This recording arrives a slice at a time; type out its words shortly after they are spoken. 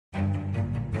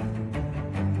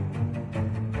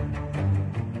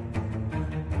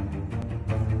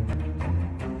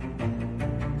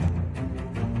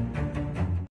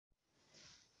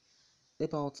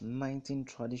About 19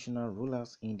 traditional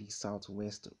rulers in the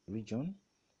southwest region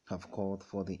have called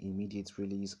for the immediate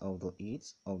release of the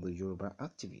aides of the Yoruba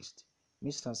activist,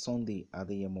 Mr. Sunday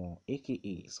Adeyemo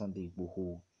aka Sunday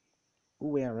Igboho, who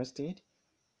were arrested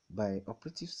by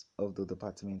operatives of the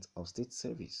Department of State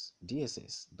Service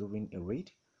 (DSS) during a raid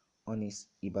on his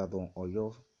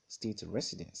Igboho'S state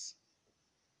residence.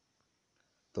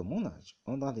 The Monarchs,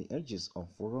 under the aegis of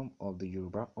Forum of the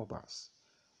Igboho'S,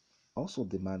 also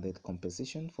demanded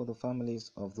compensation for the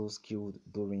families of those killed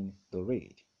during the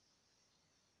raid.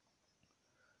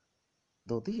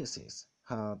 The DSS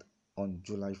had on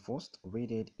July 1st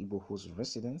raided Igboho'S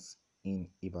residence in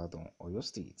Ibadan, Oyo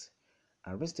State,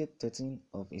 arrested 13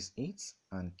 of his aides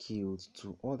and killed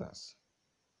 2 others.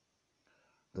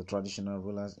 The traditional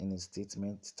rulers in a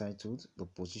statement titled "The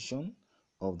Position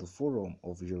of the Forum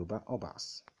of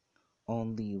Igboho'S"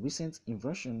 on the recent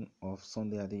invasion of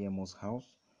Sunday Adeyemo's house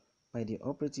by the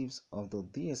operatives of the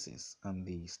DSS and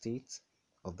the state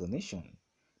of the nation,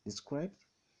 described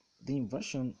the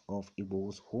invasion of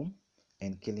Igboho'S home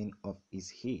and killing of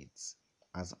his aides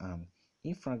as an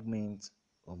infringement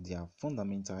of their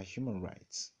fundamental human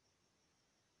rights.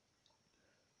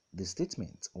 The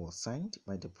statement was signed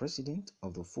by the president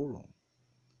of the forum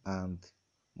and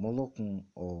Molokun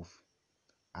of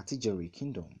Atijeri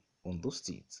Kingdom, Ondo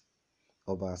State,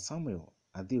 Oba Samuel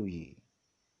Adeoye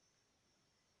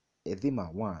Edema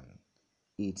 1,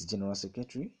 its General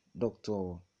Secretary,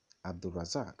 Dr.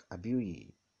 Abdulrazak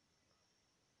Abioye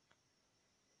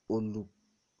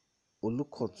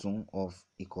Olukotun of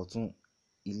Ikotun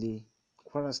Ile,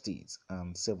 Kwara State,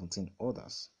 and 17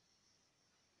 others.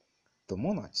 The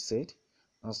monarch said,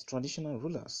 "As traditional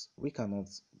rulers, we cannot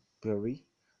bury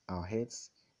our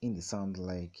heads in the sand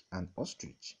like an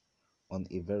ostrich on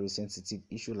a very sensitive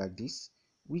issue like this,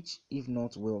 which, if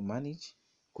not well managed,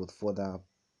 could further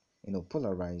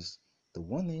polarize the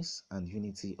oneness and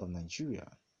unity of Nigeria,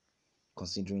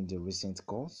 considering the recent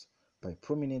calls by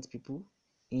prominent people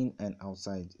in and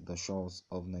outside the shores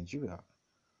of Nigeria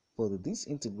for the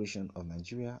disintegration of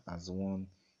Nigeria as one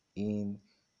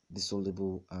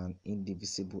indissoluble and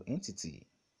indivisible entity.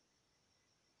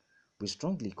 We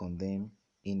strongly condemn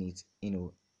in its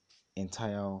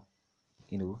entirety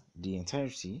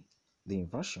the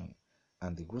invasion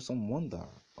and the gruesome murder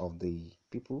of the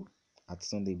people at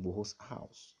Sunday Igboho's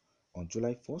house on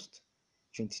July 1st,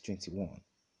 2021.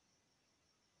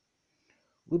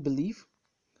 We believe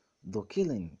the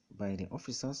killing by the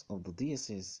officers of the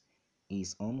DSS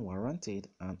is unwarranted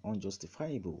and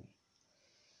unjustifiable,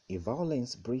 a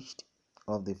violence breached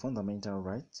of the fundamental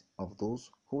rights of those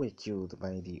who were killed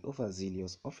by the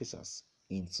overzealous officers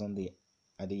in Sunday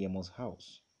Adeyemo's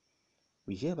house.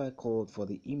 We hereby call for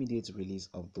the immediate release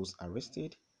of those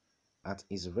arrested at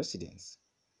his residence.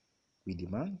 We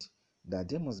demand that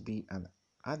there must be an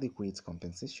adequate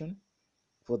compensation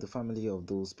for the family of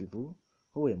those people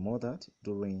who were murdered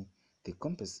during the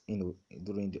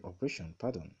operation.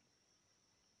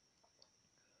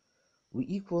 We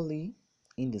equally,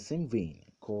 in the same vein,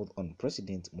 called on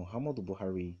President Muhammadu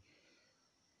Buhari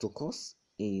to cause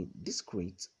a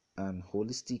discreet and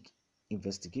holistic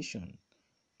investigation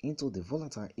into the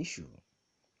volatile issue,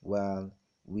 while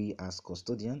we as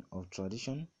custodians of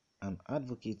tradition and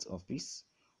advocates of peace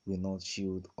will not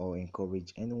shield or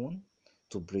encourage anyone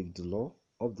to break the law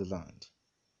of the land.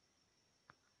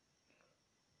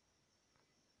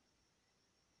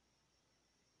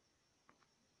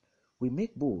 We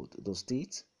make bold the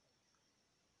state,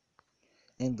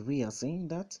 and we are saying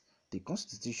that the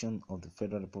Constitution of the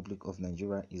Federal Republic of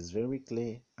Nigeria is very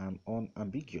clear and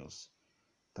unambiguous,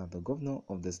 that the governor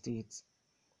of the state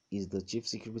is the chief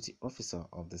security officer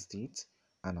of the state,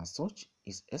 and as such,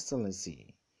 His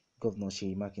Excellency Governor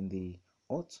Seyi Makinde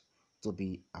ought to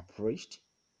be appraised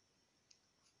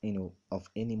of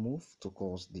any move to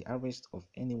cause the arrest of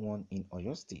anyone in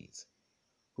Oyo State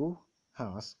who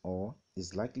has or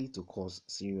is likely to cause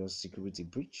serious security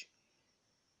breach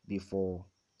before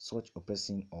such a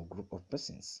person or group of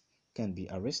persons can be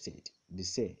arrested, they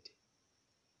said.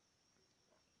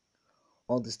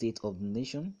 On the state of the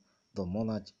nation, the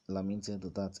monarch lamented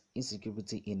that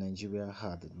insecurity in Nigeria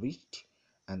had reached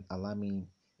an alarming,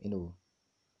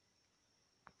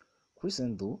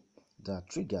 crescendo that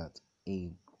triggered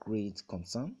a great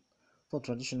concern for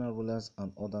traditional rulers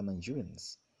and other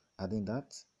Nigerians, adding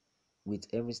that with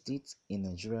every state in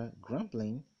Nigeria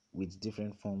grappling with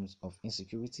different forms of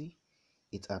insecurity,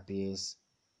 it appears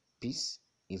peace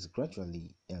is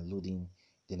gradually eluding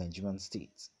the Nigerian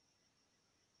state.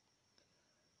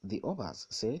 The Åides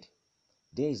said,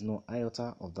 "There is no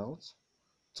iota of doubt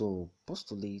to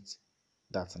postulate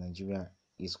that Nigeria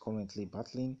is currently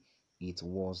battling its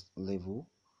worst level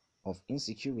of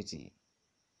insecurity.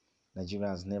 Nigeria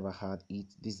has never had it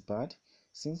this bad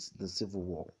since the Civil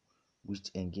War,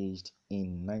 which engaged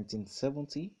in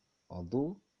 1970,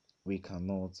 although we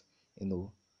cannot,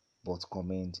 but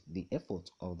commend the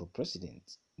effort of the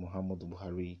President Muhammadu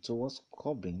Buhari towards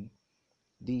curbing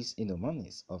this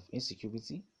menace of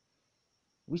insecurity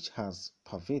which has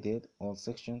pervaded all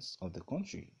sections of the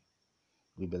country.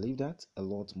 We believe that a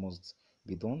lot must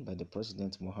be done by the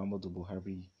President Muhammadu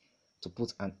Buhari to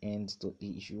put an end to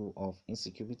the issue of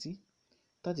insecurity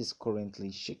that is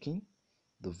currently shaking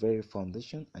the very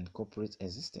foundation and corporate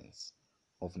existence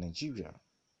of Nigeria.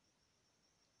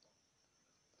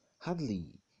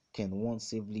 Hardly can one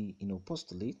safely,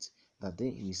 postulate that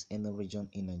there is any region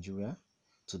in Nigeria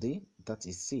today that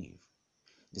is safe.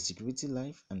 The security,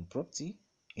 life, and property,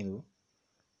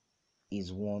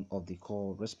 is one of the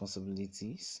core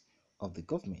responsibilities of the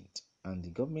government, and the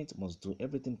government must do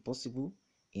everything possible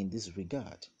in this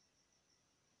regard.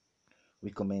 We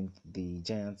commend the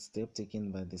giant step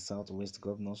taken by the Southwest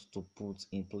governors to put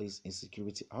in place a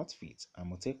security outfit,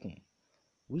 Amotekun,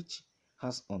 which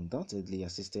has undoubtedly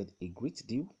assisted a great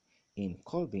deal in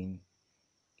curbing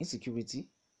insecurity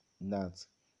that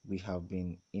we have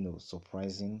been,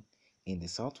 surprising in the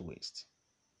Southwest.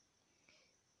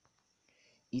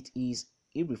 It is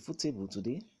irrefutable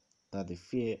today that the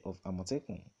fear of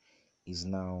Amotekun is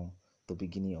now the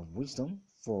beginning of wisdom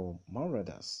for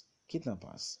marauders,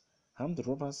 kidnappers, armed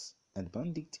robbers, and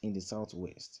bandits in the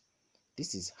Southwest.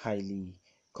 This is highly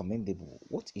commendable.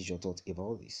 What is your thought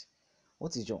about this?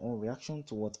 What is your own reaction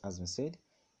to what has been said?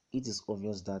 It is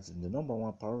obvious that the number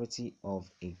one priority of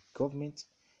a government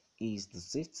is the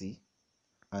safety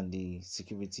and the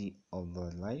security of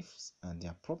their lives and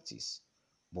their properties.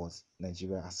 But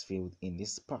Nigeria has failed in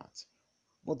this part.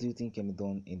 What do you think can be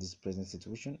done in this present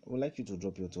situation? I would like you to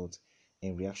drop your thoughts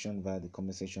in reaction via the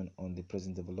comment section on the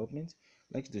present development.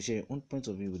 I'd like you to share your own point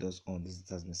of view with us on this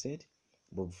that has been said.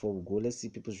 But before we go, let's see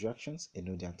people's reactions and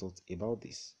know their thoughts about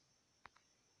this.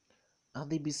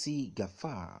 RDBC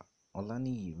Gafar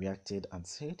Olani reacted and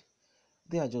said,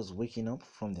 "They are just waking up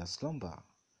from their slumber.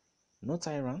 No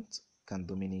tyrant can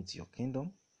dominate your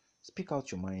kingdom. Speak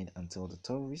out your mind and tell the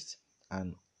terrorists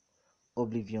and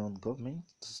oblivion government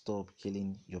to stop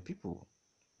killing your people.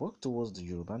 Work towards the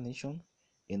Yoruba nation.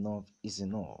 Enough is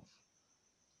enough."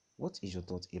 What is your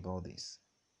thought about this?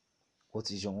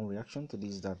 What is your own reaction to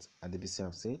this that RDBC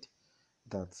have said?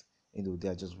 That they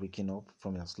are just waking up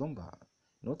from their slumber.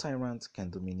 No tyrant can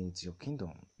dominate your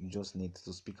kingdom. You just need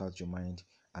to speak out your mind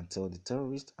and tell the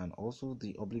terrorists and also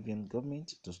the oblivion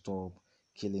government to stop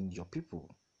killing your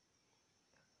people.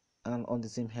 And on the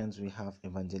same hands, we have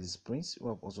Evangelist Prince, who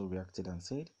have also reacted and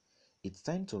said, "It's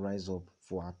time to rise up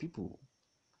for our people."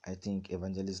 I think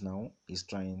Evangelist now is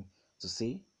trying to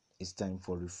say it's time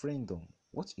for referendum.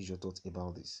 What is your thoughts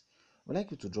about this? I'd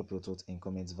like you to drop your thoughts and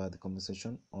comments via the comment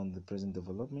section on the present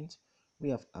development. We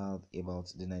have heard about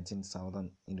the 19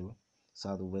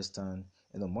 southwestern,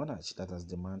 monarch that has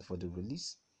demand for the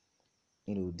release,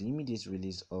 the immediate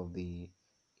release of the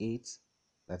 8,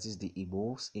 that is the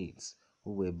Igboho'S,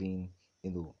 who were being,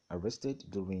 arrested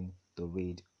during the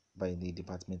raid by the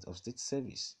Department of State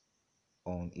Service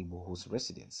on Igboho'S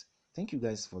residents. Thank you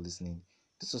guys for listening.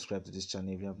 Do subscribe to this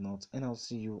channel if you have not, and I'll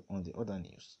see you on the other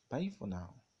news. Bye for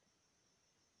now.